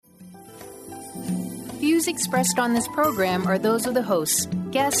Views expressed on this program are those of the hosts,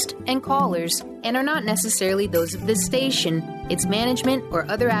 guests, and callers, and are not necessarily those of this station, its management, or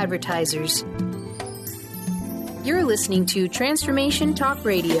other advertisers. You're listening to Transformation Talk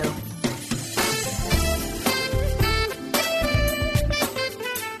Radio.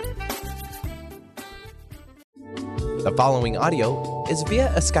 The following audio is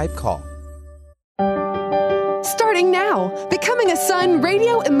via a Skype call. Starting now, Becoming a Son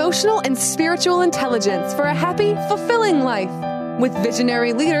Radio Emotional and Spiritual Intelligence for a Happy, Fulfilling Life with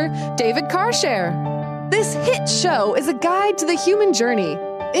visionary leader David Karchere. This hit show is a guide to the human journey,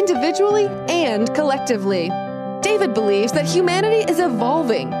 individually and collectively. David believes that humanity is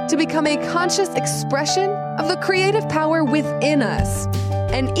evolving to become a conscious expression of the creative power within us.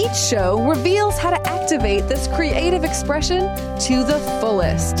 And each show reveals how to activate this creative expression to the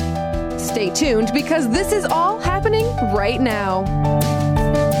fullest. Stay tuned because this is all happening right now.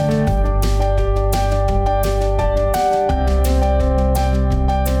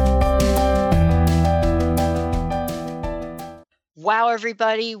 Wow,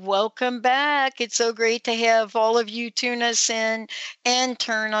 everybody, welcome back. It's so great to have all of you tune us in and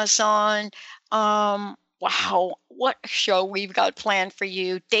turn us on. Wow, what a show we've got planned for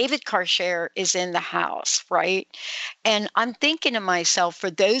you. David Karchere is in the house, right? And I'm thinking to myself, for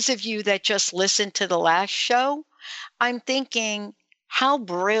those of you that just listened to the last show, I'm thinking how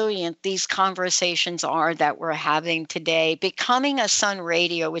brilliant these conversations are that we're having today. Becoming a Son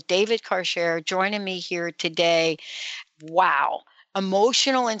Radio with David Karchere joining me here today. Wow.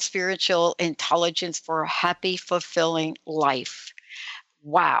 Emotional and spiritual intelligence for a happy, fulfilling life.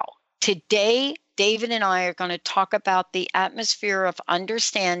 Wow. Today, David and I are going to talk about the atmosphere of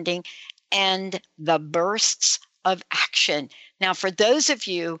understanding and the bursts of action. Now, for those of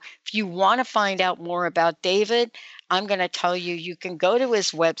you, if you want to find out more about David, I'm going to tell you, you can go to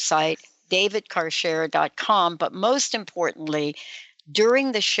his website, davidkarchere.com. But most importantly,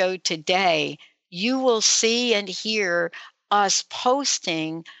 during the show today, you will see and hear us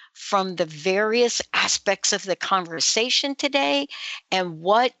posting from the various aspects of the conversation today and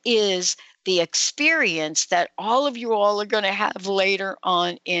what is the experience that all of you all are going to have later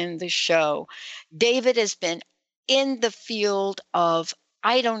on in the show. David has been in the field of,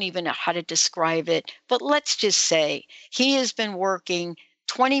 I don't even know how to describe it, but let's just say he has been working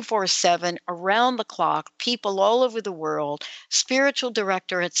 24/7 around the clock, people all over the world, spiritual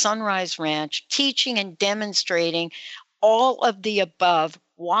director at Sunrise Ranch, teaching and demonstrating all of the above.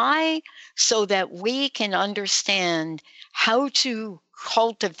 Why? So that we can understand how to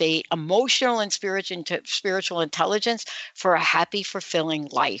cultivate emotional and spiritual intelligence for a happy, fulfilling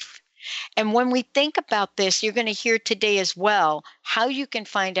life. And when we think about this, you're going to hear today as well how you can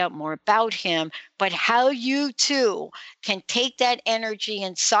find out more about him, but how you too can take that energy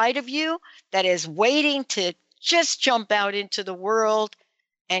inside of you that is waiting to just jump out into the world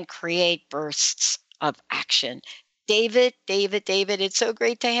and create bursts of action. David, it's so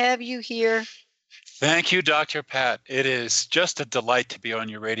great to have you here. Thank you, Dr. Pat. It is just a delight to be on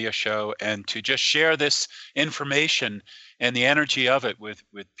your radio show and to just share this information and the energy of it with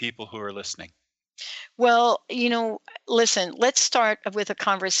people who are listening. Well, listen, let's start with a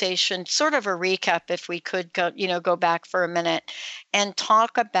conversation, sort of a recap, if we could go back for a minute and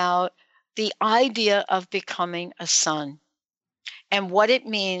talk about the idea of becoming a son and what it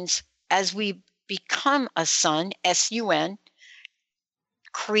means as we become a son, S-U-N,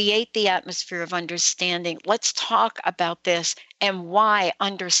 create the atmosphere of understanding. Let's talk about this and why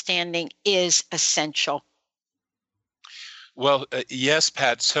understanding is essential. Well, yes,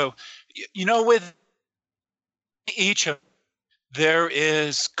 Pat. So, with each of there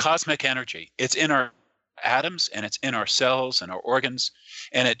is cosmic energy. It's in our atoms and it's in our cells and our organs,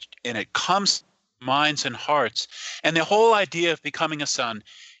 and it comes to minds and hearts. And the whole idea of becoming a son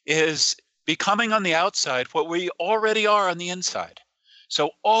is becoming on the outside what we already are on the inside.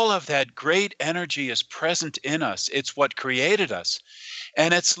 So all of that great energy is present in us. It's what created us.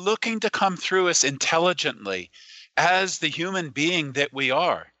 And it's looking to come through us intelligently as the human being that we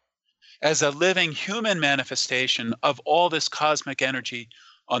are, as a living human manifestation of all this cosmic energy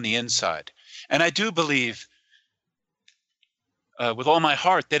on the inside. And I do believe with all my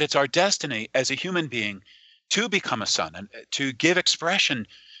heart that it's our destiny as a human being to become a son and to give expression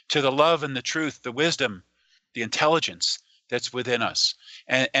to the love and the truth, the wisdom, the intelligence that's within us,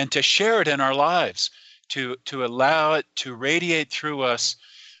 and to share it in our lives, to allow it to radiate through us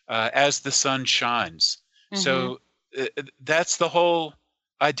as the sun shines. Mm-hmm. So that's the whole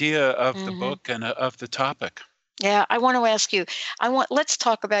idea of the book and of the topic. Yeah, I want to ask you. Let's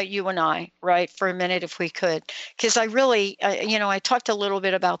talk about you and I, right, for a minute, if we could, because I really, I talked a little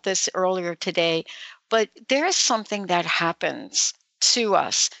bit about this earlier today, but there is something that happens to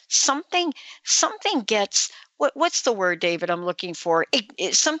us. Something gets what's the word, David? I'm looking for.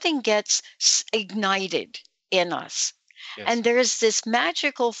 Something gets ignited in us, Yes. and there's this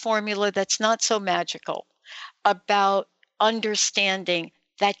magical formula that's not so magical about understanding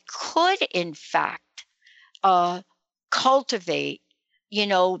that could, in fact, uh, cultivate,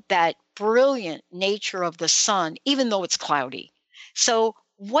 that brilliant nature of the sun, even though it's cloudy. So,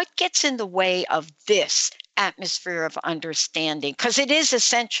 what gets in the way of this atmosphere of understanding? Because it is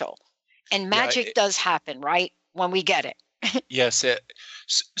essential, and Yeah. magic does happen, right? When we get it. Yes.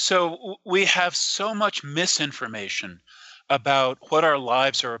 So we have so much misinformation about what our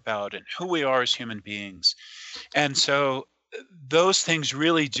lives are about and who we are as human beings. And so those things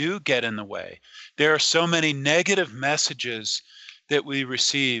really do get in the way. There are so many negative messages that we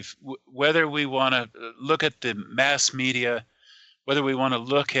receive, whether we want to look at the mass media, whether we want to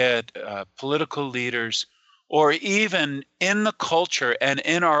look at political leaders, or even in the culture and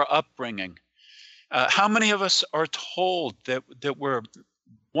in our upbringing. How many of us are told that we're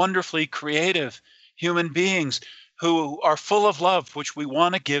wonderfully creative human beings who are full of love, which we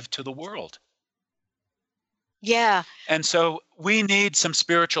want to give to the world? Yeah. And so we need some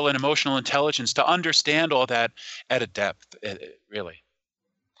spiritual and emotional intelligence to understand all that at a depth, really.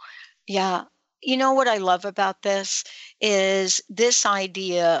 Yeah. You know what I love about this is this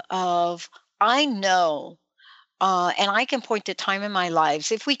idea of I know. And I can point to time in my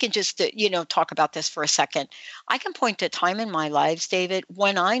lives, if we can just, talk about this for a second. I can point to time in my lives, David,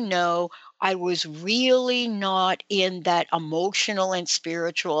 when I know I was really not in that emotional and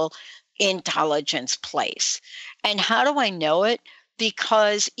spiritual intelligence place. And how do I know it?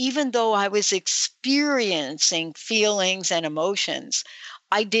 Because even though I was experiencing feelings and emotions,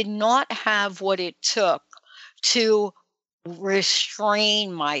 I did not have what it took to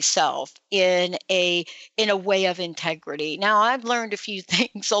restrain myself in a way of integrity. Now, I've learned a few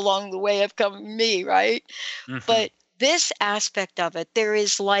things along the way of coming me, right? Hmm. But this aspect of it, there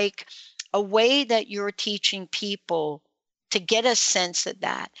is like a way that you're teaching people to get a sense of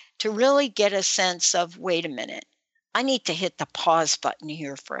that, to really get a sense of, wait a minute, I need to hit the pause button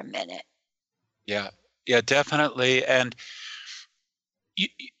here for a minute. Yeah, yeah, definitely. And y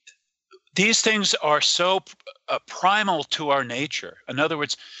y these things are so primal to our nature. In other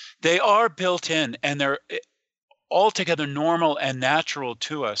words, they are built in and they're altogether normal and natural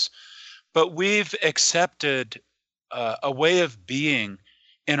to us. But we've accepted a way of being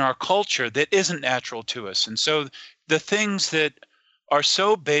in our culture that isn't natural to us. And so the things that are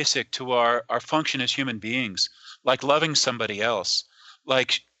so basic to our function as human beings, like loving somebody else,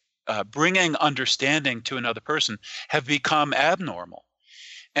 like bringing understanding to another person, have become abnormal.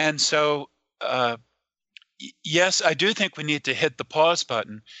 And so, uh, yes, I do think we need to hit the pause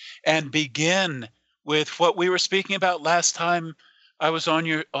button and begin with what we were speaking about last time I was on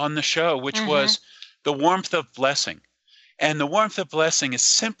the show, which Hmm. was the warmth of blessing. And the warmth of blessing is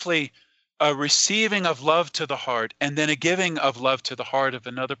simply a receiving of love to the heart and then a giving of love to the heart of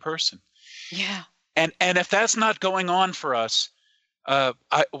another person. Yeah. And if that's not going on for us, uh,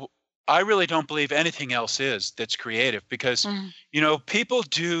 I I really don't believe anything else is that's creative because Mm. people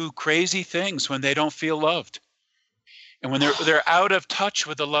do crazy things when they don't feel loved and when they're out of touch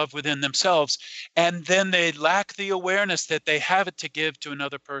with the love within themselves, and then they lack the awareness that they have it to give to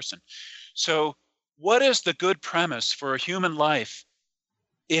another person. So what is the good premise for a human life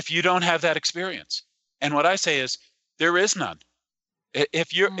if you don't have that experience? And what I say is there is none.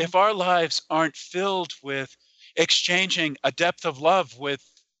 Mm. If our lives aren't filled with exchanging a depth of love with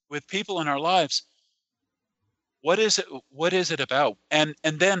people in our lives, what is it about? And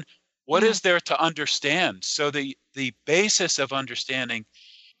then what Mm. is there to understand? So the basis of understanding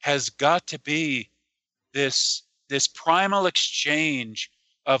has got to be this primal exchange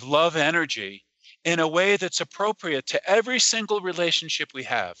of love energy in a way that's appropriate to every single relationship we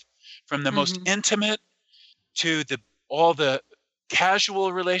have, from the most Hmm. intimate to the all the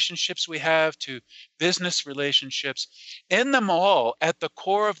casual relationships we have to business relationships. In them all, at the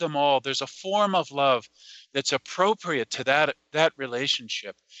core of them all, there's a form of love that's appropriate to that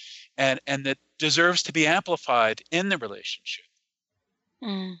relationship and that deserves to be amplified in the relationship.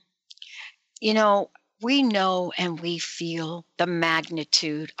 Mm. You know, we know and we feel the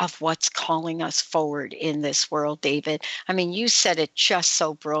magnitude of what's calling us forward in this world, David. I mean, you said it just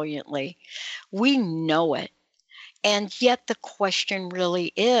so brilliantly. We know it. And yet the question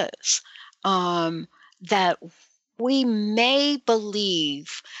really is that we may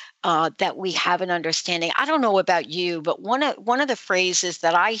believe that we have an understanding. I don't know about you, but one of the phrases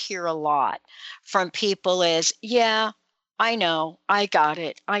that I hear a lot from people is, yeah, I know, I got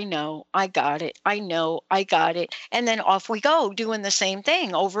it. I know, I got it. I know, I got it. And then off we go doing the same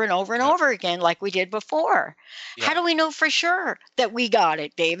thing over and over and over again, like we did before. Yeah. How do we know for sure that we got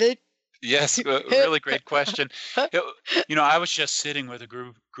it, David? Yes, a really great question. I was just sitting with a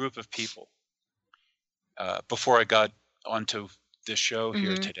group of people before I got onto this show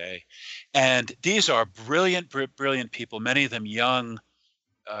here today. And these are brilliant people, many of them young,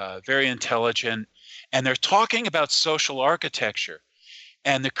 very intelligent, and they're talking about social architecture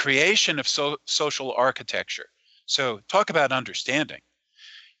and the creation of social architecture. So talk about understanding.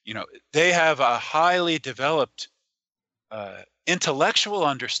 They have a highly developed intellectual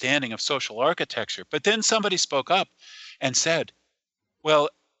understanding of social architecture. But then somebody spoke up and said, well,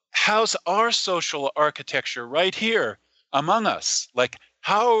 how's our social architecture right here among us? Like,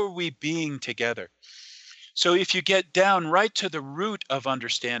 how are we being together? So if you get down right to the root of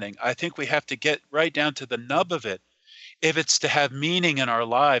understanding, I think we have to get right down to the nub of it if it's to have meaning in our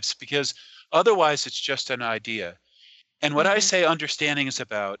lives, because otherwise it's just an idea. And what I say understanding is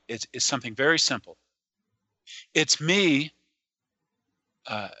about is something very simple. It's me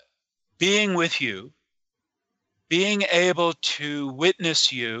being with you, being able to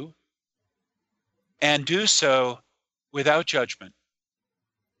witness you, and do so without judgment.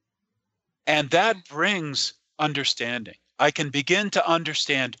 And that brings understanding. I can begin to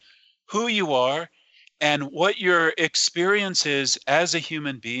understand who you are and what your experience is as a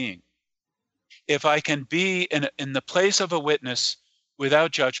human being. If I can be in the place of a witness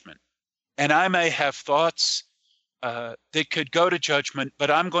without judgment, and I may have thoughts that could go to judgment,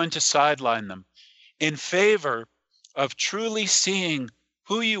 but I'm going to sideline them in favor of truly seeing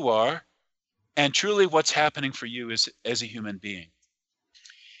who you are and truly what's happening for you as a human being.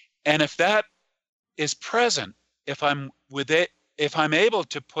 And if that is present, if I'm able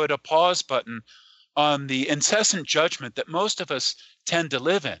to put a pause button on the incessant judgment that most of us tend to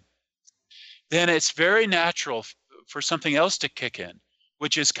live in, then it's very natural for something else to kick in,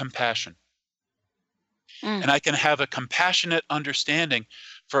 which is compassion. And I can have a compassionate understanding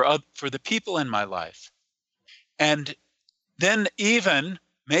for the people in my life. And then even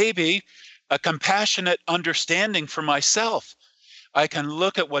maybe a compassionate understanding for myself. I can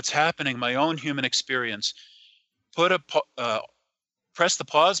look at what's happening, my own human experience, press the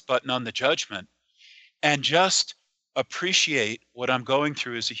pause button on the judgment, and just appreciate what I'm going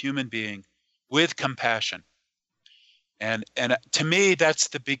through as a human being with compassion. And to me, that's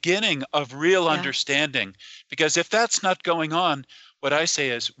the beginning of real understanding. Because if that's not going on, what I say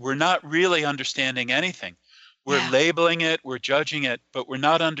is we're not really understanding anything. We're labeling it, we're judging it, but we're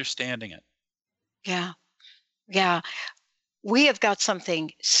not understanding it. Yeah. Yeah. We have got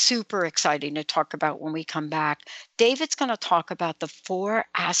something super exciting to talk about when we come back. David's going to talk about the 4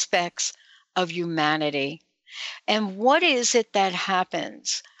 aspects of humanity. And what is it that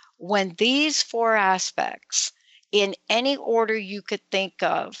happens when these 4 aspects, in any order you could think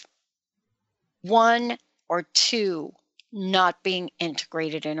of, 1 or 2 not being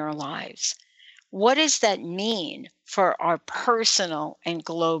integrated in our lives? What does that mean for our personal and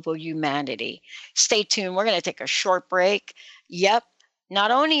global humanity? Stay tuned. We're going to take a short break. Yep.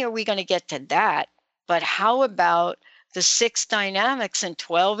 Not only are we going to get to that, but how about the 6 dynamics and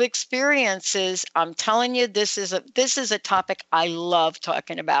 12 experiences? I'm telling you, this is a topic I love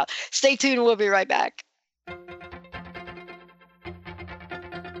talking about. Stay tuned. We'll be right back.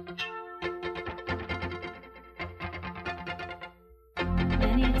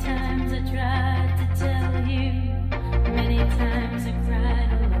 Many times I tried to tell you, many times I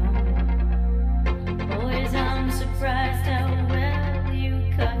cried alone. Boys, I'm surprised how well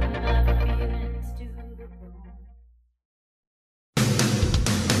you cut my feelings to the bone.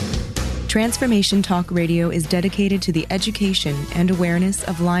 Transformation Talk Radio is dedicated to the education and awareness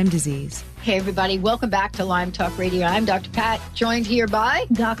of Lyme disease. Hey, everybody. Welcome back to Lyme Talk Radio. I'm Dr. Pat, joined here by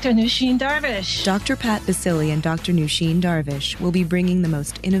Dr. Nusheen Darvish. Dr. Pat Basili and Dr. Nusheen Darvish will be bringing the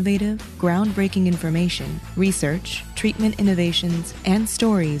most innovative, groundbreaking information, research, treatment innovations, and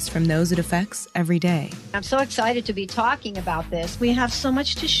stories from those it affects every day. I'm so excited to be talking about this. We have so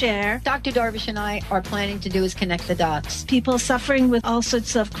much to share. Dr. Darvish and I are planning to do is connect the dots. People suffering with all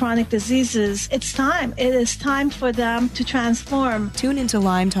sorts of chronic diseases, it's time. It is time for them to transform. Tune into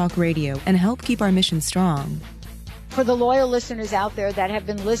Lyme Talk Radio and help keep our mission strong. For the loyal listeners out there that have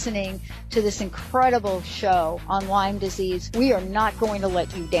been listening to this incredible show on Lyme disease, we are not going to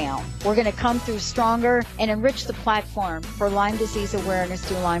let you down. We're going to come through stronger and enrich the platform for Lyme disease awareness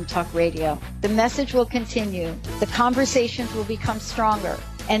through Lyme Talk Radio. The message will continue. The conversations will become stronger.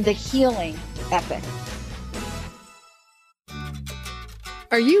 and the healing epic.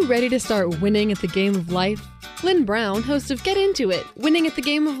 Are you ready to start winning at the game of life? Lynn Brown, host of Get Into It, Winning at the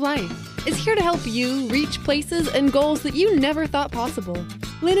Game of Life, is here to help you reach places and goals that you never thought possible.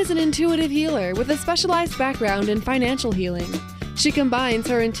 Lynn is an intuitive healer with a specialized background in financial healing. She combines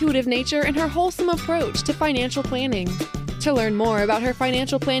her intuitive nature and her wholesome approach to financial planning. To learn more about her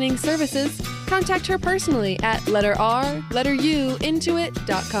financial planning services, contact her personally at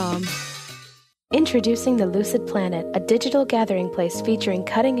intuit.com. Introducing the Lucid Planet, a digital gathering place featuring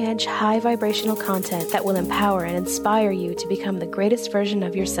cutting-edge, high-vibrational content that will empower and inspire you to become the greatest version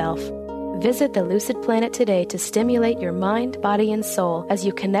of yourself. Visit the Lucid Planet today to stimulate your mind, body, and soul as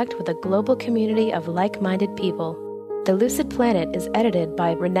you connect with a global community of like-minded people. The Lucid Planet is edited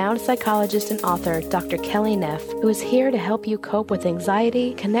by renowned psychologist and author Dr. Kelly Neff, who is here to help you cope with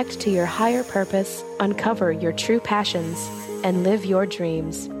anxiety, connect to your higher purpose, uncover your true passions, and live your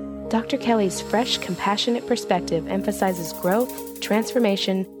dreams. Dr. Kelly's fresh, compassionate perspective emphasizes growth,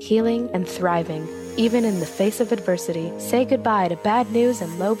 transformation, healing, and thriving. Even in the face of adversity, say goodbye to bad news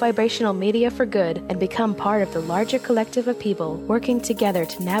and low vibrational media for good and become part of the larger collective of people working together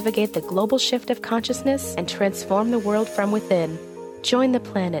to navigate the global shift of consciousness and transform the world from within. Join the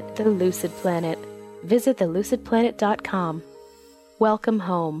planet, the Lucid Planet. Visit thelucidplanet.com. Welcome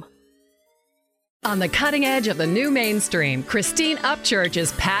home. On the cutting edge of the new mainstream, Christine Upchurch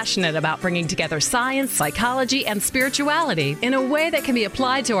is passionate about bringing together science, psychology, and spirituality in a way that can be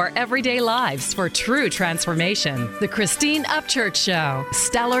applied to our everyday lives for true transformation. The Christine Upchurch Show,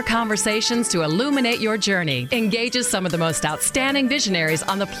 stellar conversations to illuminate your journey, engages some of the most outstanding visionaries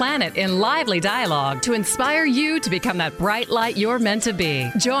on the planet in lively dialogue to inspire you to become that bright light you're meant to be.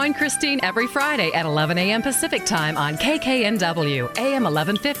 Join Christine every Friday at 11 a.m. Pacific Time on KKNW, AM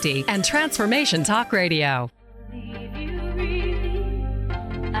 1150, and Transformation Talk Radio. I've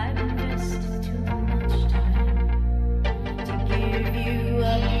invested too much time to give you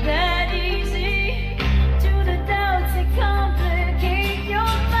up that easy to the doubts that complicate your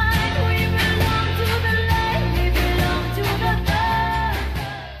mind. We belong to the light, we belong to the dark.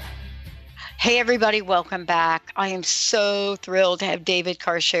 Hey, everybody, welcome back. I am so thrilled to have David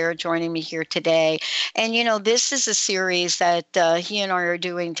Karchere joining me here today. And, you know, this is a series that he and I are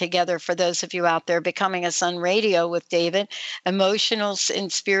doing together for those of you out there, Becoming a Sun Radio with David, Emotional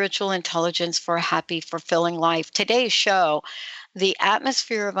and Spiritual Intelligence for a Happy, Fulfilling Life. Today's show, the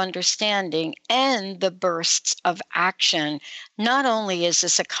atmosphere of understanding and the bursts of action. Not only is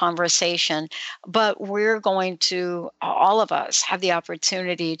this a conversation, but we're going to, all of us, have the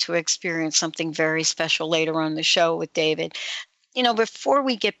opportunity to experience something very special later on the show with David. You know, before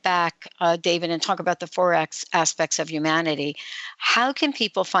we get back, David, and talk about the four aspects of humanity, how can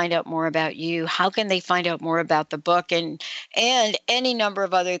people find out more about you? How can they find out more about the book and any number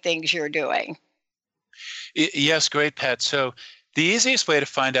of other things you're doing? Yes, great, Pat. So the easiest way to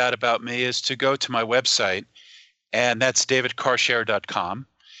find out about me is to go to my website, and that's davidkarchere.com.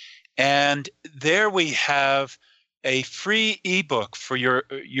 And there we have a free ebook for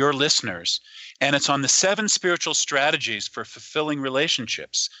your listeners, and it's on the 7 spiritual strategies for fulfilling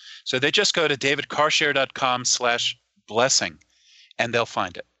relationships. So they just go to davidkarchere.com/blessing, and they'll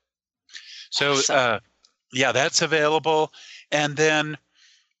find it. So, Awesome. Yeah, that's available. And then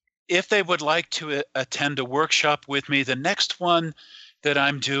if they would like to attend a workshop with me, the next one that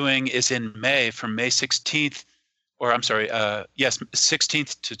I'm doing is in May, from May 16th,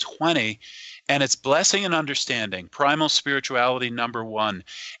 16th to 20. And it's Blessing and Understanding, Primal Spirituality #1.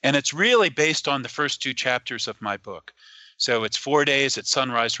 And it's really based on the first 2 chapters of my book. So it's 4 days at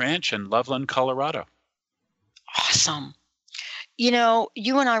Sunrise Ranch in Loveland, Colorado. Awesome. You know,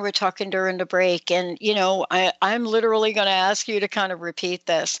 you and I were talking during the break, and, you know, I'm literally going to ask you to kind of repeat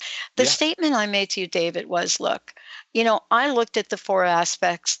this. The statement I made to you, David, was, look, you know, I looked at the 4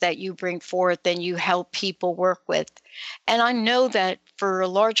 aspects that you bring forth and you help people work with. And I know that for a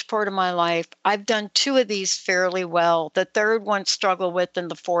large part of my life, I've done 2 of these fairly well. The third one struggled with,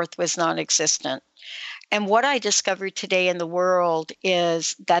 and the fourth was non-existent. And what I discovered today in the world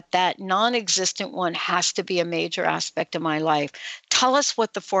is that non-existent one has to be a major aspect of my life. Tell us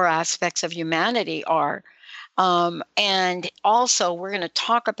what the 4 aspects of humanity are. And also, we're going to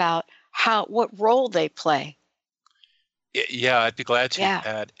talk about what role they play. Yeah, I'd be glad to,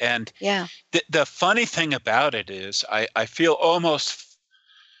 Pat. And the funny thing about it is I feel almost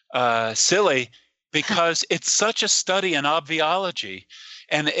silly because it's such a study in obviology,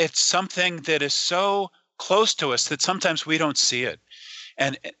 and it's something that is so close to us that sometimes we don't see it.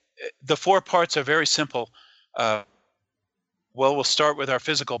 And the 4 parts are very simple. We'll start with our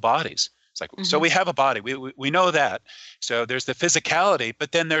physical bodies. It's like, so we have a body. We know that. So there's the physicality,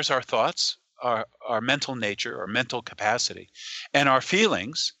 but then there's our thoughts, our mental nature, our mental capacity, and our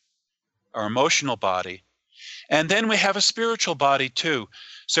feelings, our emotional body. And then we have a spiritual body too.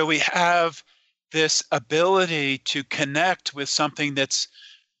 So we have this ability to connect with something that's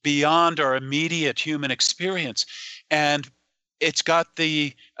beyond our immediate human experience. And it's got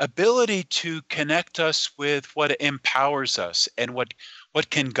the ability to connect us with what empowers us and what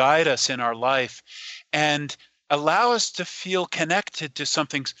can guide us in our life and allow us to feel connected to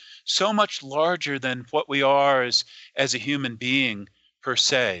something so much larger than what we are as a human being per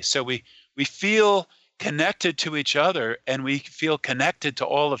se. So we feel connected to each other, and we feel connected to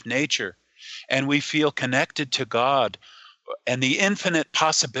all of nature, and we feel connected to God and the infinite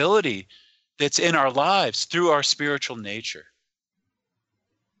possibility that's in our lives through our spiritual nature.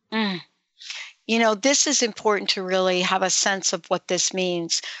 This is important to really have a sense of what this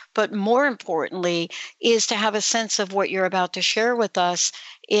means, but more importantly is to have a sense of what you're about to share with us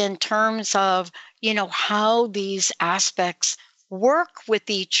in terms of, how these aspects work with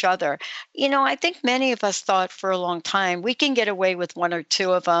each other. I think many of us thought for a long time we can get away with one or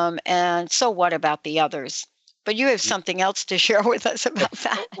two of them, and so what about the others? But you have something else to share with us about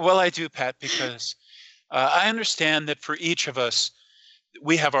that. Well, I do, Pat, because I understand that for each of us,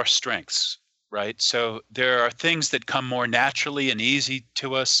 we have our strengths, right? So there are things that come more naturally and easy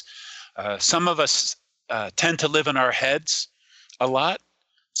to us. Some of us tend to live in our heads a lot.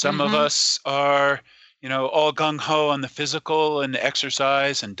 Some of us are, all gung-ho on the physical and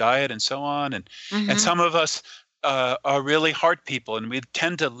exercise and diet and so on. And some of us are really heart people, and we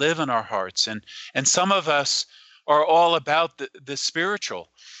tend to live in our hearts. And some of us are all about the spiritual.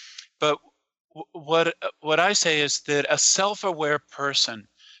 But what I say is that a self-aware person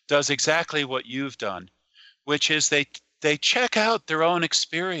does exactly what you've done, which is they check out their own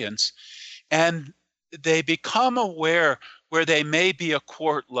experience and they become aware where they may be a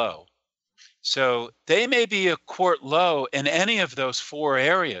quart low. So they may be a quart low in any of those four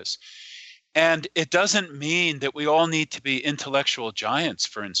areas. And it doesn't mean that we all need to be intellectual giants,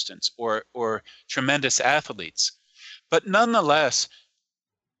 for instance, or tremendous athletes. But nonetheless,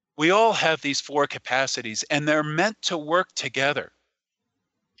 we all have these four capacities, and they're meant to work together.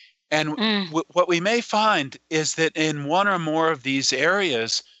 And what we may find is that in one or more of these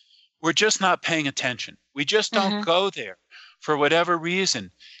areas, we're just not paying attention. We just don't go there for whatever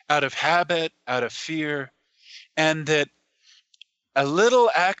reason, out of habit, out of fear, and that a little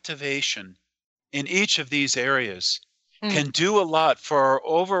activation in each of these areas can do a lot for our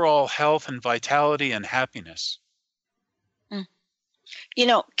overall health and vitality and happiness.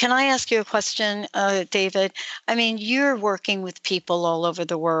 Can I ask you a question, David? I mean, you're working with people all over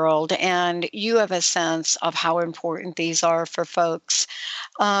the world, and you have a sense of how important these are for folks.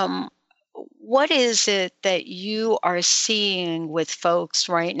 What is it that you are seeing with folks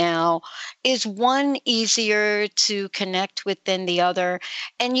right now? Is one easier to connect with than the other?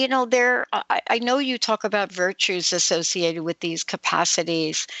 And I know you talk about virtues associated with these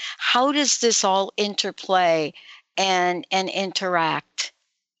capacities. How does this all interplay and interact?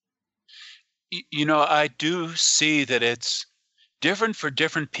 I do see that it's different for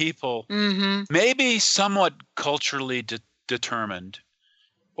different people, maybe somewhat culturally determined,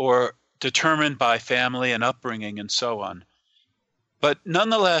 or determined by family and upbringing and so on. But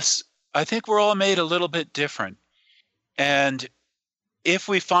nonetheless, I think we're all made a little bit different. And if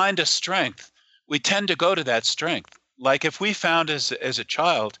we find a strength, we tend to go to that strength. Like if we found as a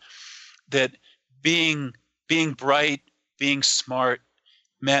child that being bright, being smart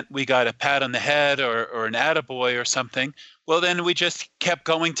meant we got a pat on the head or an attaboy or something, well, then we just kept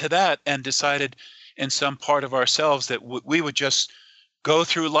going to that and decided in some part of ourselves that we would just go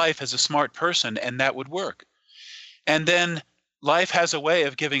through life as a smart person, and that would work. And then life has a way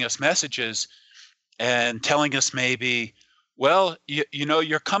of giving us messages and telling us maybe, well,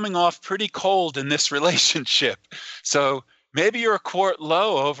 you're coming off pretty cold in this relationship. So maybe you're a quart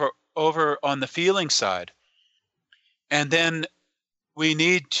low over on the feeling side. And then we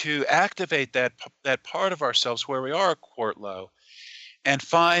need to activate that part of ourselves where we are a quart low and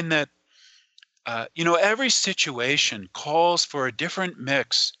find that every situation calls for a different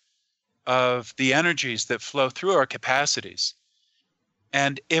mix of the energies that flow through our capacities.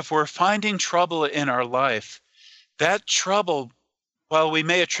 And if we're finding trouble in our life, that trouble, while we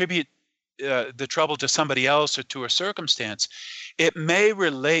may attribute the trouble to somebody else or to a circumstance, it may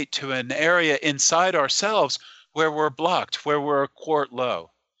relate to an area inside ourselves where we're blocked, where we're a quart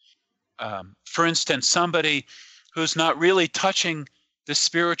low. For instance, somebody who's not really touching the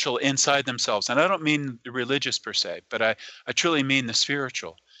spiritual inside themselves. And I don't mean the religious per se, but I truly mean the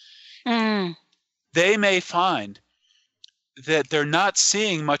spiritual. Mm. they may find that they're not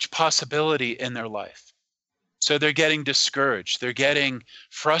seeing much possibility in their life. So they're getting discouraged, they're getting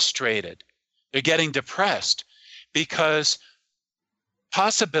frustrated, they're getting depressed because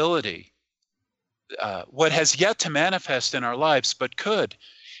possibility, what has yet to manifest in our lives but could,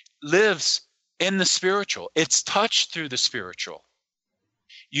 lives in the spiritual. It's touched through the spiritual.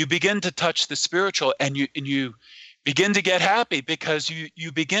 You begin to touch the spiritual, and you begin to get happy because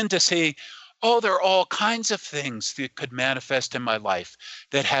you begin to see, oh, there are all kinds of things that could manifest in my life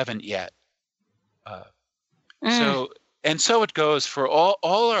that haven't yet. So it goes for all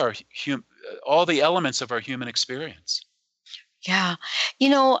the elements of our human experience. Yeah. You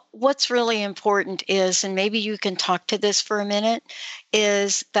know, what's really important is, and maybe you can talk to this for a minute,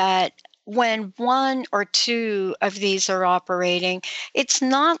 is that when one or two of these are operating, it's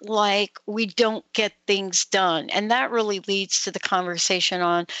not like we don't get things done. And that really leads to the conversation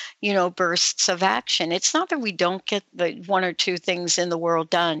on, bursts of action. It's not that we don't get the one or two things in the world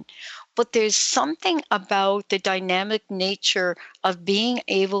done, but there's something about the dynamic nature of being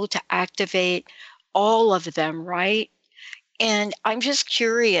able to activate all of them, right? And I'm just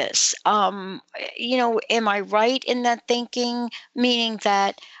curious, am I right in that thinking? Meaning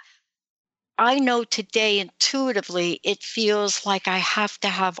that I know today intuitively it feels like I have to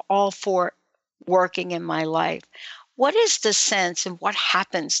have all four working in my life. What is the sense and what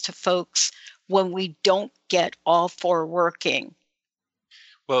happens to folks when we don't get all four working?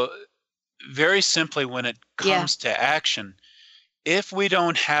 Well, very simply, when it comes to action, if we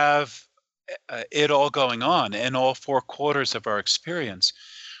don't have it all going on in all four quarters of our experience,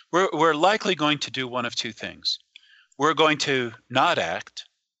 we're likely going to do one of two things. We're going to not act.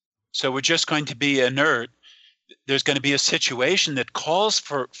 So we're just going to be inert. There's going to be a situation that calls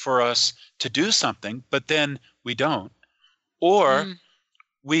for us to do something, but then we don't. Or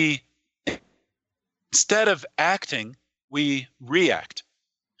we, instead of acting, we react.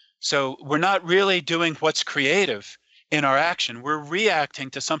 So we're not really doing what's creative in our action. We're reacting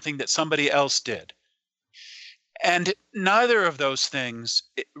to something that somebody else did. And neither of those things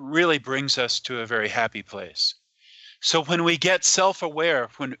really brings us to a very happy place. So when we get self-aware,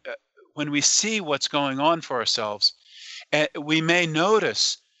 when we see what's going on for ourselves, we may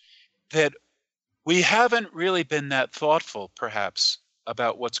notice that we haven't really been that thoughtful, perhaps,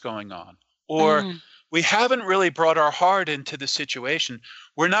 about what's going on. Or we haven't really brought our heart into the situation.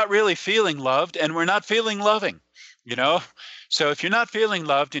 We're not really feeling loved, and we're not feeling loving, So if you're not feeling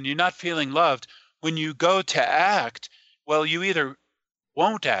loved and you're not feeling loved, when you go to act, well, you either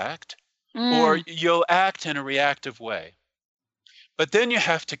won't act or you'll act in a reactive way. But then you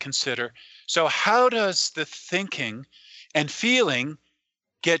have to consider, so how does the thinking and feeling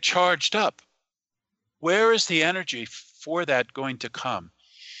get charged up? Where is the energy for that going to come?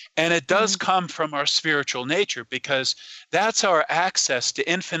 And it does come from our spiritual nature, because that's our access to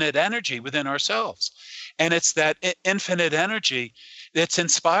infinite energy within ourselves. And it's that infinite energy that's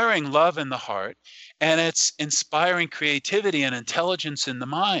inspiring love in the heart, and it's inspiring creativity and intelligence in the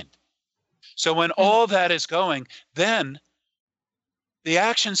mind. So when all that is going, then the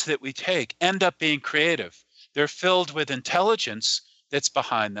actions that we take end up being creative. They're filled with intelligence that's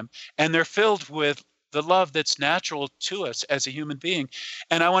behind them, and they're filled with the love that's natural to us as a human being.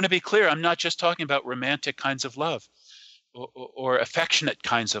 And I want to be clear, I'm not just talking about romantic kinds of love or affectionate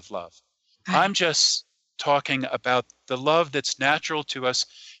kinds of love. I'm just talking about the love that's natural to us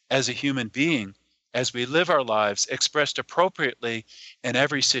as a human being, as we live our lives, expressed appropriately in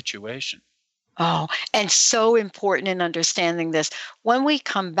every situation. Oh, and so important in understanding this. When we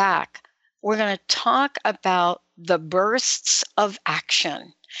come back, we're going to talk about the bursts of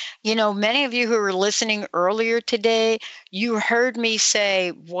action. Many of you who were listening earlier today, you heard me say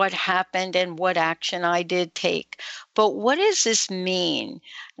what happened and what action I did take. But what does this mean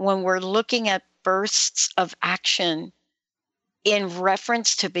when we're looking at bursts of action in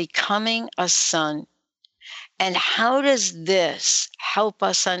reference to becoming a son? And how does this help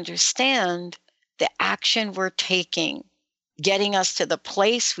us understand the action we're taking, getting us to the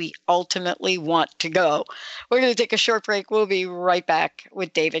place we ultimately want to go? We're going to take a short break. We'll be right back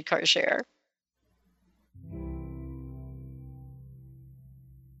with David Karchere.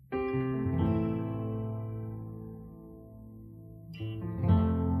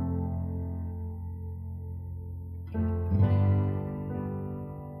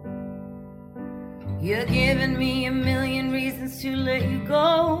 You're giving me a million reasons to let you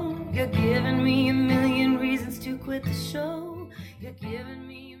go. You're giving me a million reasons to quit the show. You're giving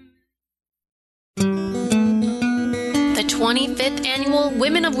me The 25th Annual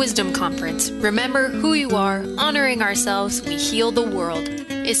Women of Wisdom Conference. Remember who you are, honoring ourselves, we heal the world.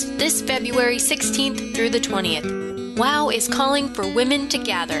 is this February 16th through the 20th. WOW is calling for women to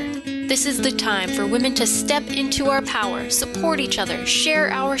gather. This is the time for women to step into our power, support each other,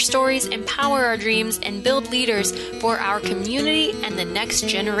 share our stories, empower our dreams, and build leaders for our community and the next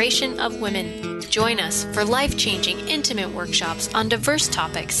generation of women. Join us for life-changing, intimate workshops on diverse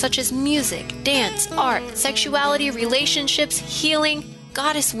topics such as music, dance, art, sexuality, relationships, healing,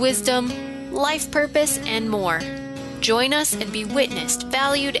 goddess wisdom, life purpose, and more. Join us and be witnessed,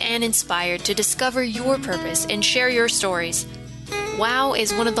 valued, and inspired to discover your purpose and share your stories. WOW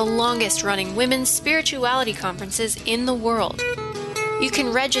is one of the longest-running women's spirituality conferences in the world. You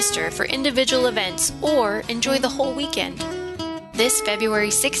can register for individual events or enjoy the whole weekend. This February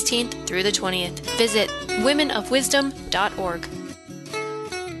 16th through the 20th. Visit womenofwisdom.org.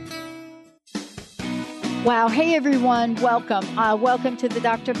 Wow. Hey, everyone. Welcome. Welcome to the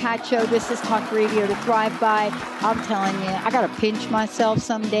Dr. Pat Show. This is Talk Radio to Thrive By. I'm telling you, I got to pinch myself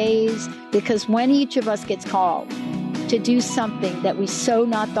some days because when each of us gets called to do something that we so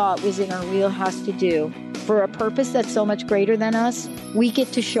not thought was in our wheelhouse to do for a purpose that's so much greater than us, we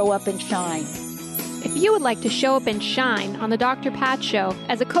get to show up and shine. If you would like to show up and shine on the Dr. Pat Show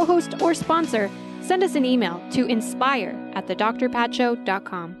as a co-host or sponsor, send us an email to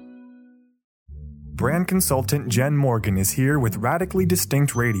inspire@thedrpatshow.com. Brand consultant Jen Morgan is here with Radically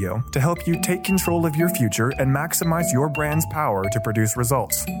Distinct Radio to help you take control of your future and maximize your brand's power to produce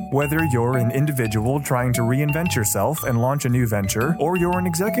results. Whether you're an individual trying to reinvent yourself and launch a new venture, or you're an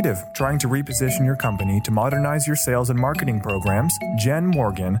executive trying to reposition your company to modernize your sales and marketing programs, Jen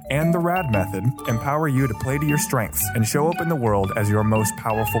Morgan and the RAD Method empower you to play to your strengths and show up in the world as your most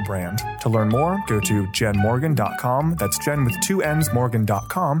powerful brand. To learn more, go to jenmorgan.com. That's Jen with 2 N's,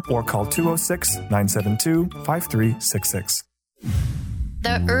 Morgan.com, or call 206-972-5366.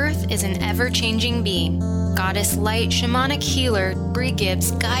 The Earth is an ever-changing being. Goddess Light Shamanic Healer Bree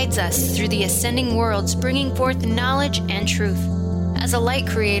Gibbs guides us through the ascending worlds, bringing forth knowledge and truth. As a light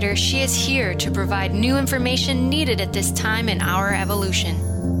creator, she is here to provide new information needed at this time in our evolution.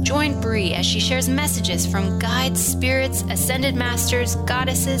 Join Bree as she shares messages from guides, spirits, ascended masters,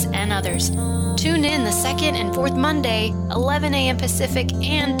 goddesses, and others. Tune in the second and fourth Monday, 11 a.m. Pacific,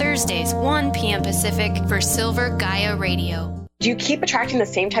 and Thursdays, 1 p.m. Pacific for Silver Gaia Radio. Do you keep attracting the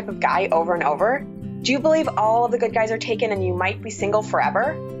same type of guy over and over? Do you believe all of the good guys are taken and you might be single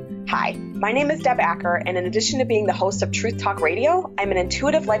forever? Hi, my name is Deb Acker, and in addition to being the host of Truth Talk Radio, I'm an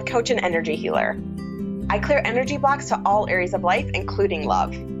intuitive life coach and energy healer. I clear energy blocks to all areas of life, including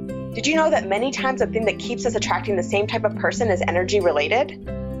love. Did you know that many times the thing that keeps us attracting the same type of person is energy related?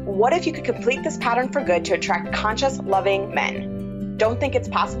 What if you could complete this pattern for good to attract conscious, loving men? Don't think it's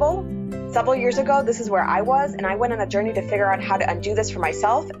possible? Several years ago, this is where I was, and I went on a journey to figure out how to undo this for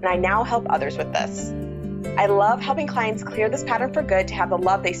myself, and I now help others with this. I love helping clients clear this pattern for good to have the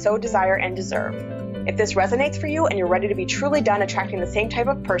love they so desire and deserve. If this resonates for you and you're ready to be truly done attracting the same type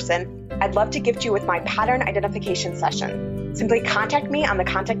of person, I'd love to gift you with my pattern identification session. Simply contact me on the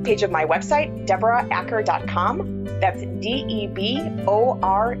contact page of my website, deboraacker.com. That's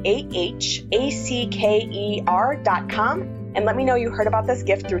DeborahAcker.com. And let me know you heard about this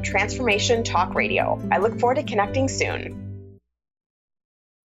gift through Transformation Talk Radio. I look forward to connecting soon.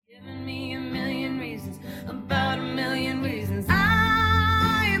 Giving me a million reasons, about a million reasons.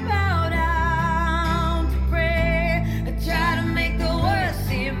 I bow down to pray. I try to make the world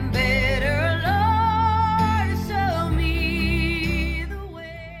seem better. Lord, show me the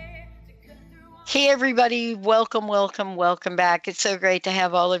way to cut through. Hey, everybody. Welcome back. It's so great to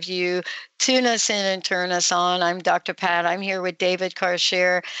have all of you tune us in and turn us on. I'm Dr. Pat. I'm here with David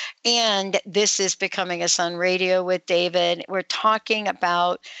Karchere, and this is Becoming a Sun Radio with David. We're talking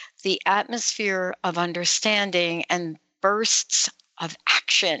about the atmosphere of understanding and bursts of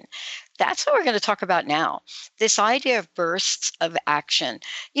action. That's what we're going to talk about now, this idea of bursts of action.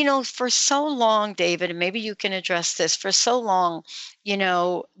 You know, for so long, David, and maybe you can address this, for so long, you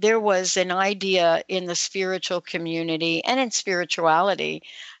know, there was an idea in the spiritual community and in spirituality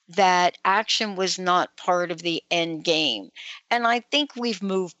that action was not part of the end game. And I think we've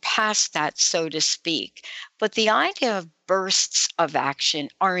moved past that, so to speak. But the idea of bursts of action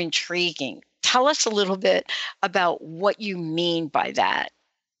are intriguing. Tell us a little bit about what you mean by that.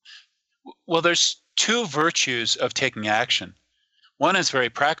 Well, there's two virtues of taking action. One is very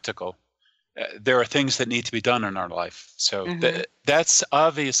practical. There are things that need to be done in our life. So that's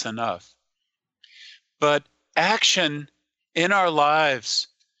obvious enough. But action in our lives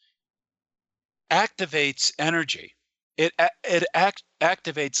activates energy. It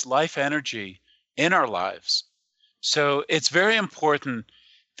activates life energy in our lives. So it's very important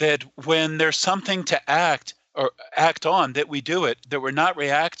that when there's something to act, or act on, that we do it, that we're not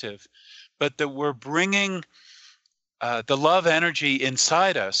reactive, but that we're bringing the love energy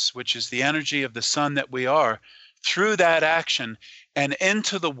inside us, which is the energy of the sun that we are, through that action and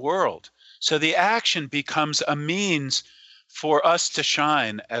into the world. So the action becomes a means for us to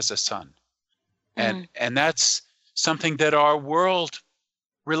shine as a sun. And that's something that our world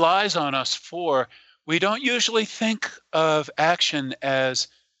relies on us for. We don't usually think of action as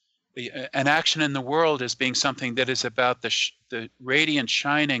an action in the world as being something that is about the radiant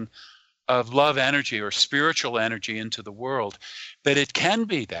shining of love energy or spiritual energy into the world, but it can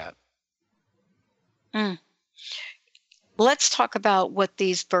be that. Let's talk about what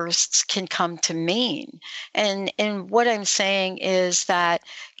these bursts can come to mean. And what I'm saying is that,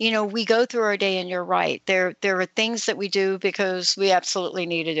 we go through our day, and you're right. There are things that we do because we absolutely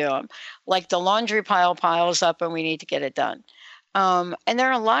need to do them. Like the laundry pile piles up and we need to get it done. And there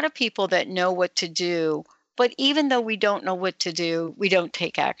are a lot of people that know what to do, but even though we don't know what to do, we don't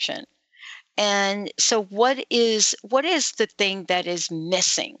take action. And so what is the thing that is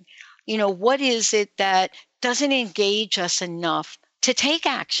missing? What is it that doesn't engage us enough to take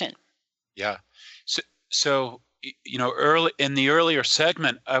action? Yeah. So early in the earlier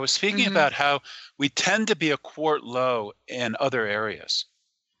segment, I was speaking about how we tend to be a quart low in other areas.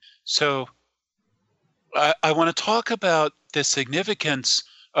 So I want to talk about the significance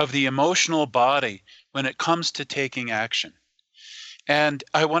of the emotional body when it comes to taking action. And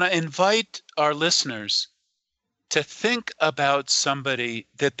I want to invite our listeners to think about somebody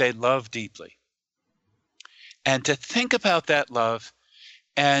that they love deeply, and to think about that love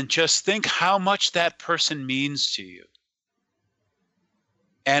and just think how much that person means to you.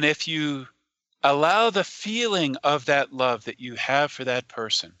 And if you allow the feeling of that love that you have for that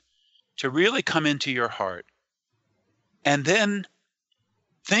person to really come into your heart, and then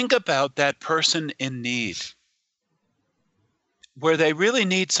think about that person in need, where they really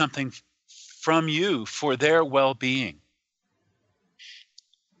need something from you for their well-being.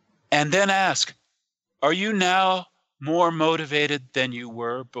 And then ask, are you now more motivated than you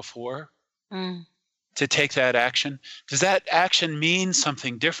were before to take that action? Does that action mean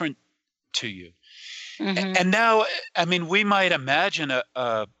something different to you? And now, we might imagine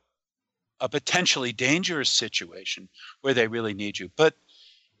a potentially dangerous situation where they really need you, but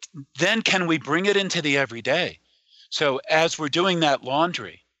then can we bring it into the everyday? So as we're doing that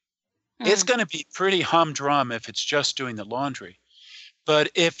laundry, it's going to be pretty humdrum if it's just doing the laundry. But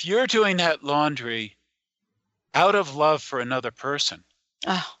if you're doing that laundry out of love for another person,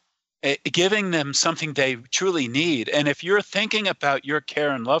 giving them something they truly need, and if you're thinking about your care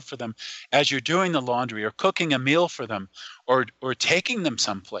and love for them as you're doing the laundry or cooking a meal for them or taking them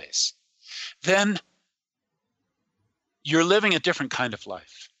someplace, then you're living a different kind of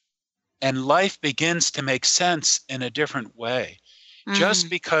life. And life begins to make sense in a different way. Just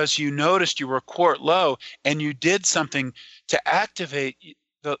because you noticed you were a quart low and you did something to activate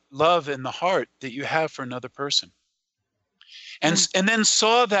the love in the heart that you have for another person. And then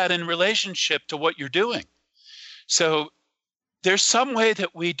saw that in relationship to what you're doing. So there's some way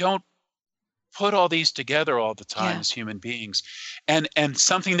that we don't put all these together all the time as human beings. And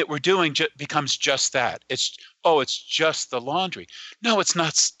something that we're doing becomes just that. It's just the laundry. No, it's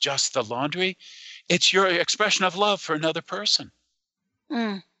not just the laundry. It's your expression of love for another person.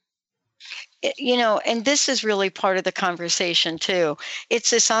 And this is really part of the conversation too. It's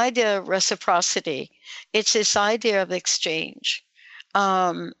this idea of reciprocity. It's this idea of exchange,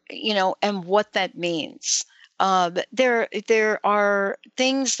 and what that means. There are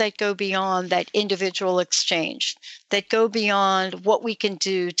things that go beyond that individual exchange, that go beyond what we can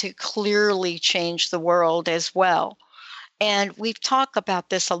do to clearly change the world as well. And we've talked about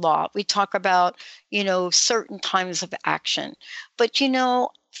this a lot. We talk about, certain times of action. But,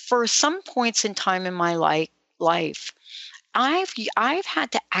 for some points in time in my life, I've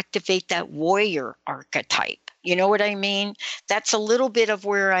had to activate that warrior archetype. You know what I mean? That's a little bit of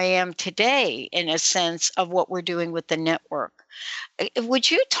where I am today in a sense of what we're doing with the network. Would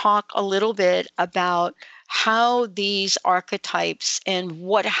you talk a little bit about how these archetypes and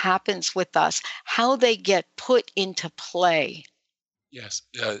what happens with us, how they get put into play? Yes,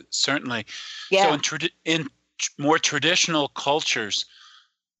 certainly. Yeah. So in more traditional cultures,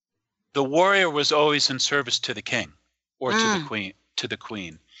 the warrior was always in service to the king or to the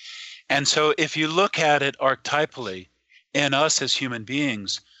queen. And so if you look at it archetypally in us as human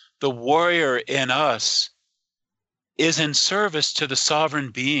beings, the warrior in us is in service to the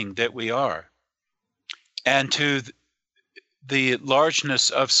sovereign being that we are, and to the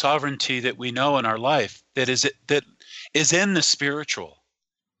largeness of sovereignty that we know in our life that is in the spiritual.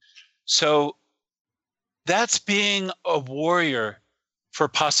 So that's being a warrior for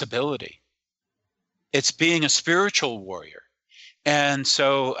possibility. It's being a spiritual warrior. And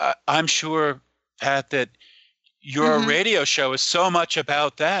so I'm sure, Pat, that your radio show is so much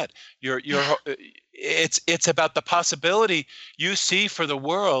about that. It's about the possibility you see for the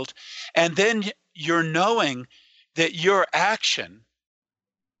world, and then you're knowing that your action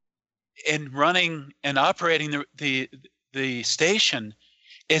in running and operating the station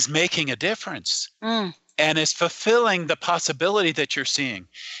is making a difference and is fulfilling the possibility that you're seeing.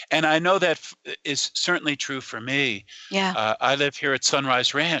 And I know that is certainly true for me. Yeah. I live here at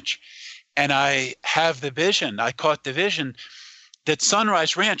Sunrise Ranch, and I have the vision. I caught the vision that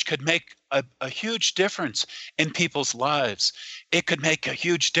Sunrise Ranch could make a huge difference in people's lives. It could make a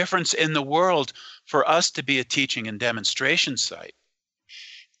huge difference in the world for us to be a teaching and demonstration site.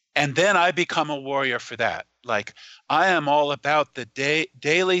 And then I become a warrior for that. Like, I am all about the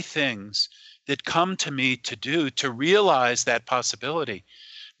daily things that come to me to do, to realize that possibility,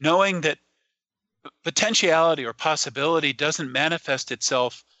 knowing that potentiality or possibility doesn't manifest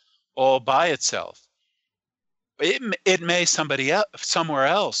itself all by itself. It may somewhere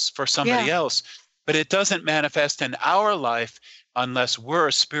else for somebody else, but it doesn't manifest in our life unless we're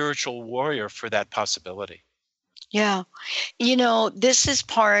a spiritual warrior for that possibility. Yeah. This is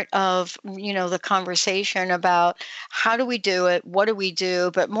part of, the conversation about how do we do it? What do we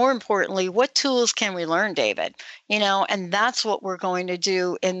do? But more importantly, what tools can we learn, David? And that's what we're going to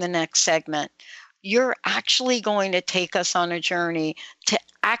do in the next segment. You're actually going to take us on a journey to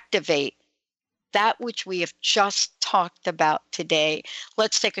activate that which we have just talked about today.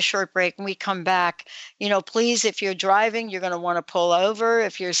 Let's take a short break. When we come back, please, if you're driving, you're going to want to pull over.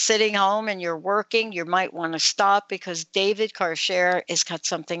 If you're sitting home and you're working, you might want to stop, because David Karchere has got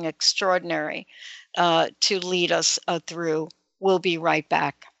something extraordinary to lead us through. We'll be right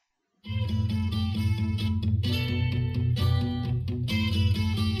back.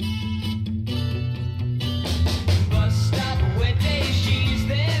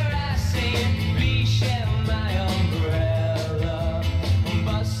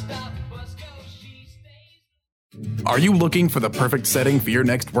 Are you looking for the perfect setting for your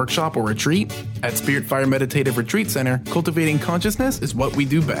next workshop or retreat? At Spirit Fire Meditative Retreat Center, cultivating consciousness is what we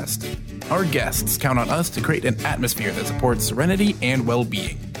do best. Our guests count on us to create an atmosphere that supports serenity and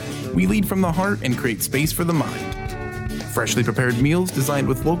well-being. We lead from the heart and create space for the mind. Freshly prepared meals designed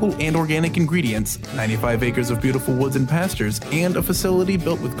with local and organic ingredients, 95 acres of beautiful woods and pastures, and a facility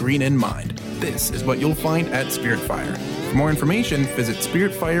built with green in mind. This is what you'll find at Spirit Fire. For more information, visit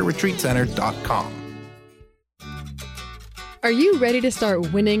spiritfireretreatcenter.com. Are you ready to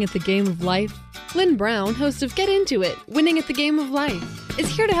start winning at the game of life? Lynn Brown, host of Get Into It, Winning at the Game of Life, is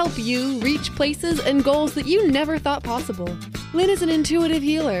here to help you reach places and goals that you never thought possible. Lynn is an intuitive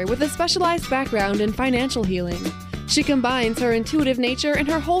healer with a specialized background in financial healing. She combines her intuitive nature and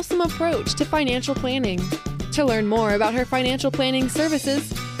her wholesome approach to financial planning. To learn more about her financial planning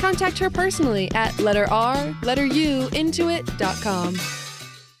services, contact her personally at intuit.com.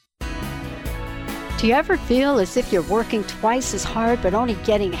 Do you ever feel as if you're working twice as hard but only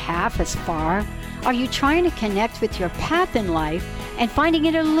getting half as far? Are you trying to connect with your path in life and finding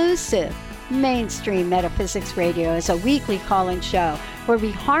it elusive? Mainstream Metaphysics Radio is a weekly call-in show where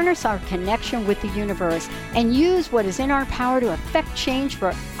we harness our connection with the universe and use what is in our power to affect change for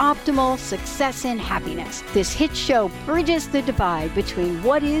optimal success and happiness. This hit show bridges the divide between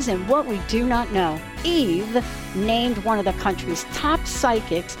what is and what we do not know. Eve, named one of the country's top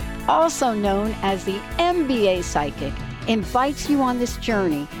psychics, also known as the MBA Psychic, invites you on this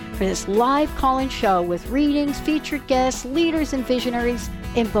journey for this live call-in show with readings, featured guests, leaders, and visionaries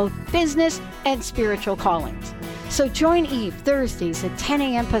in both business and spiritual callings. So join Eve Thursdays at 10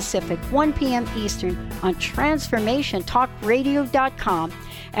 a.m. Pacific, 1 p.m. Eastern on TransformationTalkRadio.com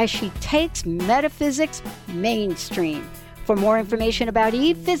as she takes metaphysics mainstream. For more information about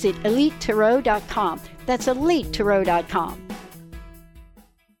Eve, visit EliteTarot.com. That's EliteTarot.com.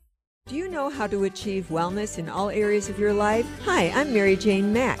 Do you know how to achieve wellness in all areas of your life? Hi, I'm Mary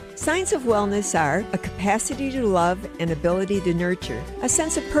Jane Mack. Signs of wellness are a capacity to love and ability to nurture, a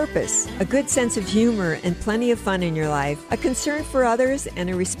sense of purpose, a good sense of humor and plenty of fun in your life, a concern for others and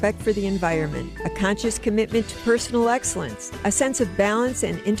a respect for the environment, a conscious commitment to personal excellence, a sense of balance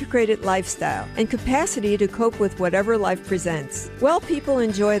and integrated lifestyle, and capacity to cope with whatever life presents. Well people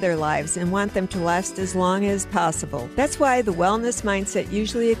enjoy their lives and want them to last as long as possible. That's why the wellness mindset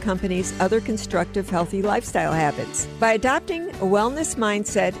usually accompanies these other constructive, healthy lifestyle habits. By adopting a wellness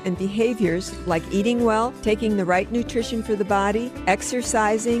mindset and behaviors like eating well, taking the right nutrition for the body,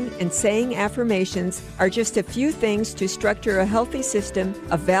 exercising, and saying affirmations are just a few things to structure a healthy system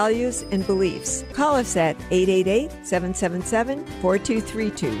of values and beliefs. Call us at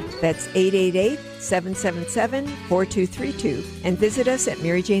 888-777-4232. That's 888-777-4232. And visit us at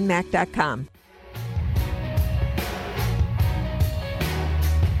MaryJaneMack.com.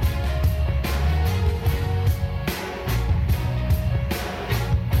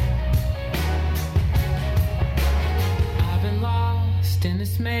 I've been lost in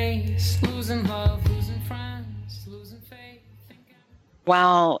this maze, losing love, losing friends, losing faith.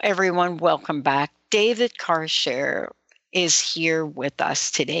 Wow, everyone, welcome back. David Karchere is here with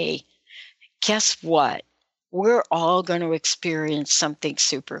us today. Guess what? We're all going to experience something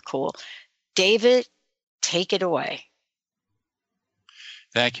super cool. David, take it away.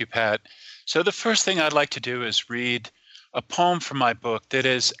 Thank you, Pat. So the first thing I'd like to do is read a poem from my book that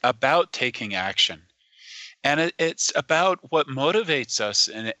is about taking action. And it's about what motivates us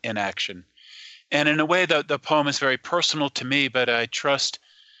in action. And in a way, the poem is very personal to me, but I trust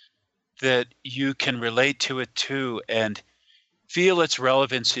that you can relate to it too and feel its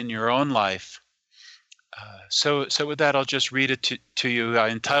relevance in your own life. So with that, I'll just read it to you. I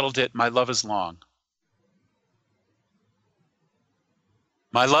entitled it, My Love is Long.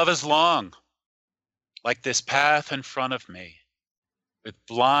 My love is long, like this path in front of me, with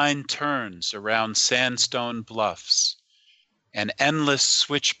blind turns around sandstone bluffs and endless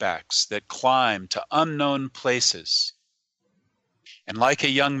switchbacks that climb to unknown places. And like a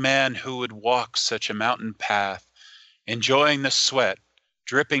young man who would walk such a mountain path, enjoying the sweat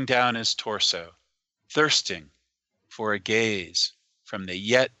dripping down his torso, thirsting for a gaze from the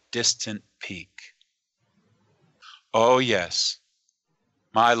yet distant peak. Oh yes,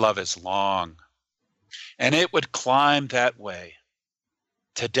 my love is long, and it would climb that way,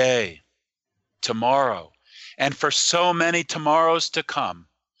 today, tomorrow, and for so many tomorrows to come,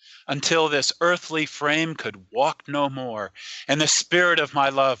 until this earthly frame could walk no more, and the spirit of my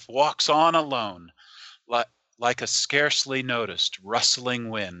love walks on alone, like a scarcely noticed rustling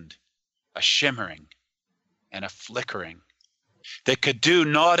wind, a shimmering and a flickering, that could do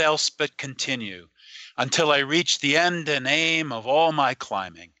naught else but continue, until I reach the end and aim of all my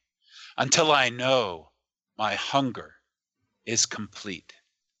climbing, until I know my hunger is complete,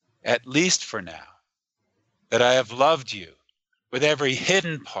 at least for now, that I have loved you with every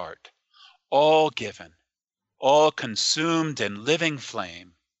hidden part, all given, all consumed in living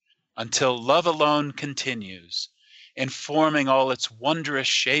flame, until love alone continues, informing all its wondrous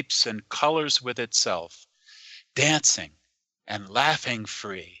shapes and colors with itself, dancing and laughing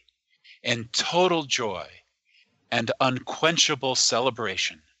free, in total joy and unquenchable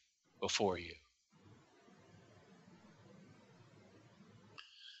celebration before you.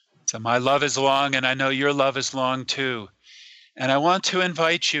 So my love is long, and I know your love is long too. And I want to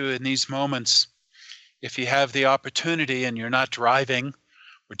invite you in these moments, if you have the opportunity and you're not driving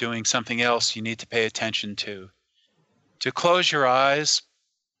or doing something else you need to pay attention to close your eyes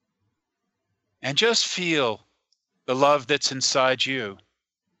and just feel the love that's inside you.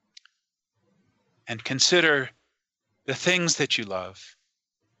 And consider the things that you love,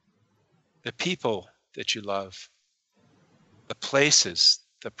 the people that you love, the places,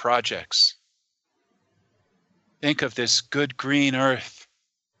 the projects. Think of this good green earth,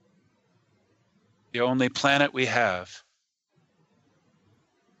 the only planet we have.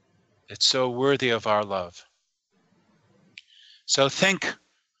 It's so worthy of our love. So think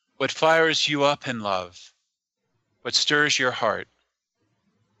what fires you up in love, what stirs your heart.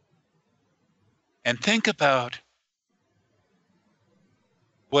 And think about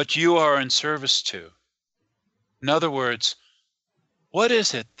what you are in service to. In other words, what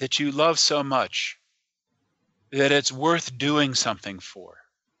is it that you love so much that it's worth doing something for?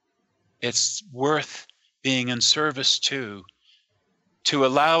 It's worth being in service to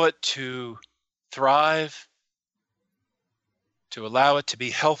allow it to thrive, to allow it to be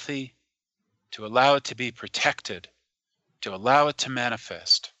healthy, to allow it to be protected, to allow it to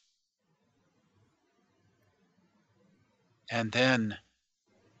manifest. And then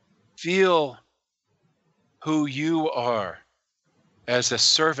feel who you are as a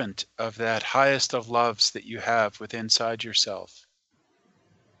servant of that highest of loves that you have within inside yourself.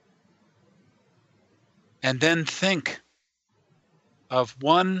 And then think of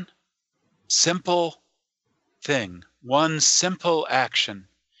one simple thing, one simple action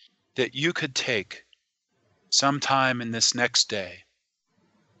that you could take sometime in this next day,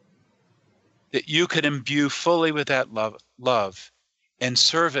 that you could imbue fully with that love in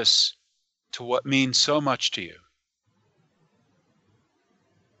service to what means so much to you.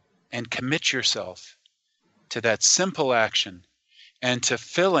 And commit yourself to that simple action and to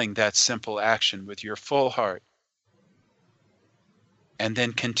filling that simple action with your full heart. And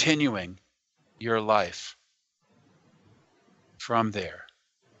then continuing your life from there.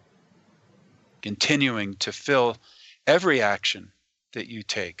 Continuing to fill every action that you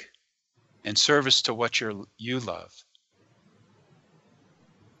take in service to what you love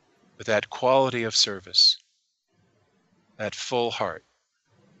with that quality of service, that full heart.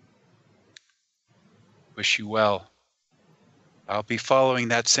 Wish you well. I'll be following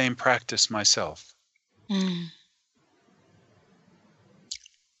that same practice myself.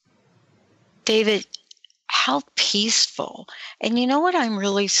 David, how peaceful. And you know what I'm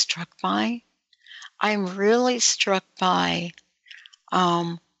really struck by? I'm really struck by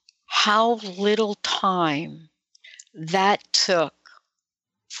how little time that took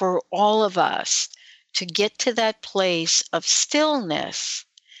for all of us to get to that place of stillness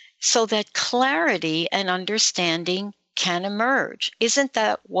so that clarity and understanding can emerge. Isn't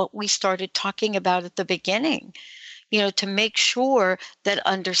that what we started talking about at the beginning? To make sure that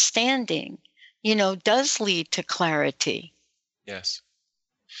understanding, does lead to clarity. Yes.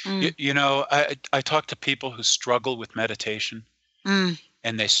 I talk to people who struggle with meditation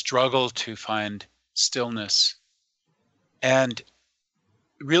and they struggle to find stillness. And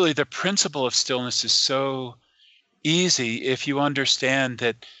really the principle of stillness is so easy if you understand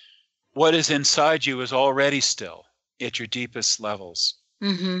that what is inside you is already still at your deepest levels.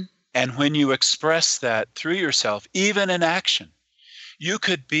 And when you express that through yourself, even in action, you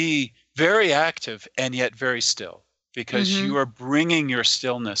could be very active and yet very still, because you are bringing your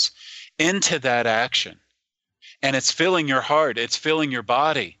stillness into that action. And it's filling your heart, it's filling your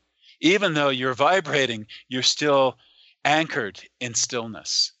body. Even though you're vibrating, you're still anchored in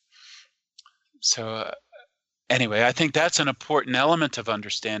stillness. So anyway, I think that's an important element of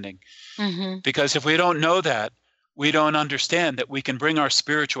understanding. Because if we don't know that, we don't understand that we can bring our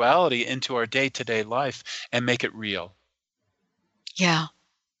spirituality into our day-to-day life and make it real. Yeah.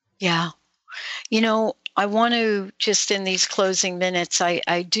 I want to just in these closing minutes,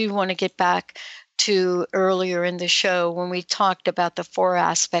 I do want to get back to earlier in the show when we talked about the 4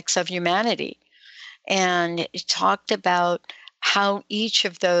 aspects of humanity. And it talked about how each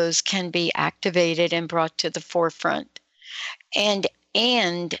of those can be activated and brought to the forefront. And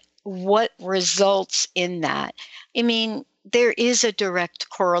what results in that. I mean, there is a direct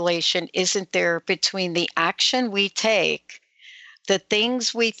correlation, isn't there, between the action we take, the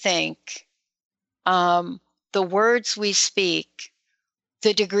things we think, the words we speak,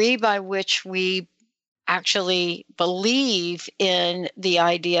 the degree by which we actually believe in the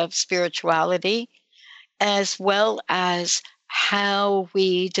idea of spirituality, as well as how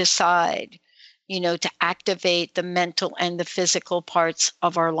we decide to activate the mental and the physical parts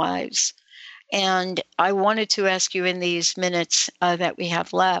of our lives. And I wanted to ask you in these minutes that we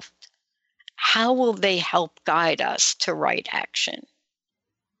have left, how will they help guide us to right action?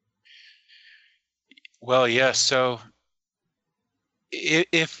 Well, yes. So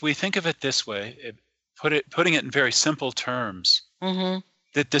if we think of it this way, putting it in very simple terms,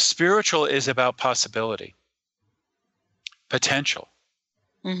 that the spiritual is about possibility, potential.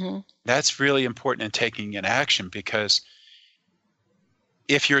 That's really important in taking an action, because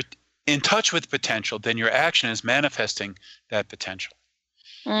if you're in touch with potential, then your action is manifesting that potential.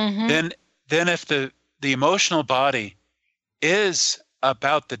 Then if the emotional body is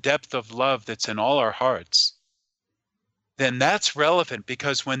about the depth of love that's in all our hearts, then that's relevant,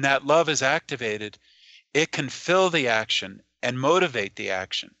 because when that love is activated, it can fill the action and motivate the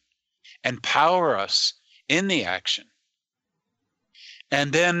action and power us in the action.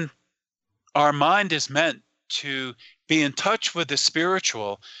 And then our mind is meant to be in touch with the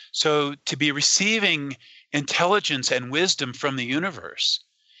spiritual, so to be receiving intelligence and wisdom from the universe,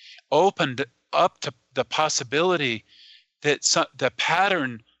 opened up to the possibility that the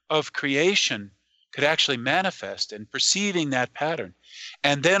pattern of creation could actually manifest, and perceiving that pattern.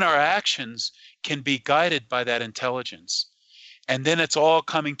 And then our actions can be guided by that intelligence. And then it's all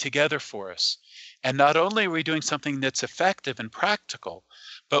coming together for us. And not only are we doing something that's effective and practical,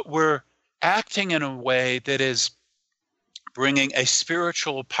 but we're acting in a way that is bringing a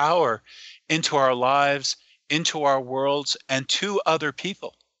spiritual power into our lives, into our worlds, and to other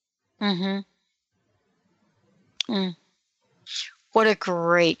people. What a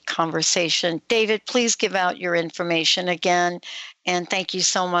great conversation. David, please give out your information again. And thank you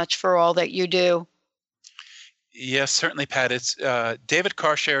so much for all that you do. Yes, certainly, Pat. It's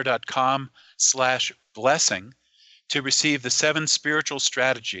davidkarchere.com/blessing to receive the 7 spiritual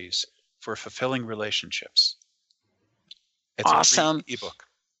strategies for fulfilling relationships. It's awesome. a free ebook.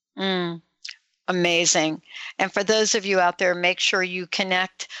 Amazing. And for those of you out there, make sure you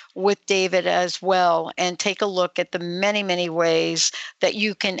connect with David as well and take a look at the many, many ways that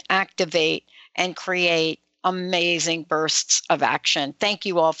you can activate and create amazing bursts of action. Thank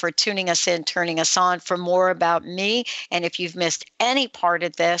you all for tuning us in, turning us on. For more about me, and if you've missed any part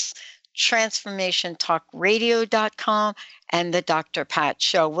of this, transformationtalkradio.com and the Dr. Pat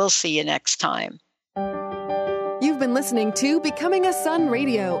Show. We'll see you next time. You've been listening to Becoming a Sun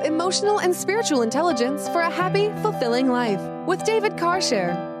Radio, emotional and spiritual intelligence for a happy, fulfilling life with David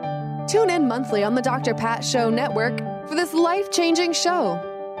Karchere. Tune in monthly on the Dr. Pat Show Network for this life-changing show.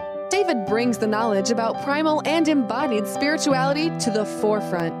 David brings the knowledge about primal and embodied spirituality to the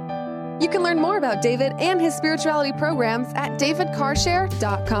forefront. You can learn more about David and his spirituality programs at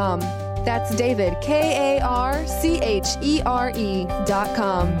davidkarchere.com. That's David,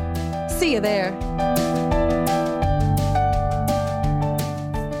 KARCHERE.com. See you there.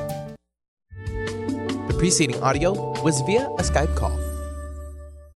 The preceding audio was via a Skype call.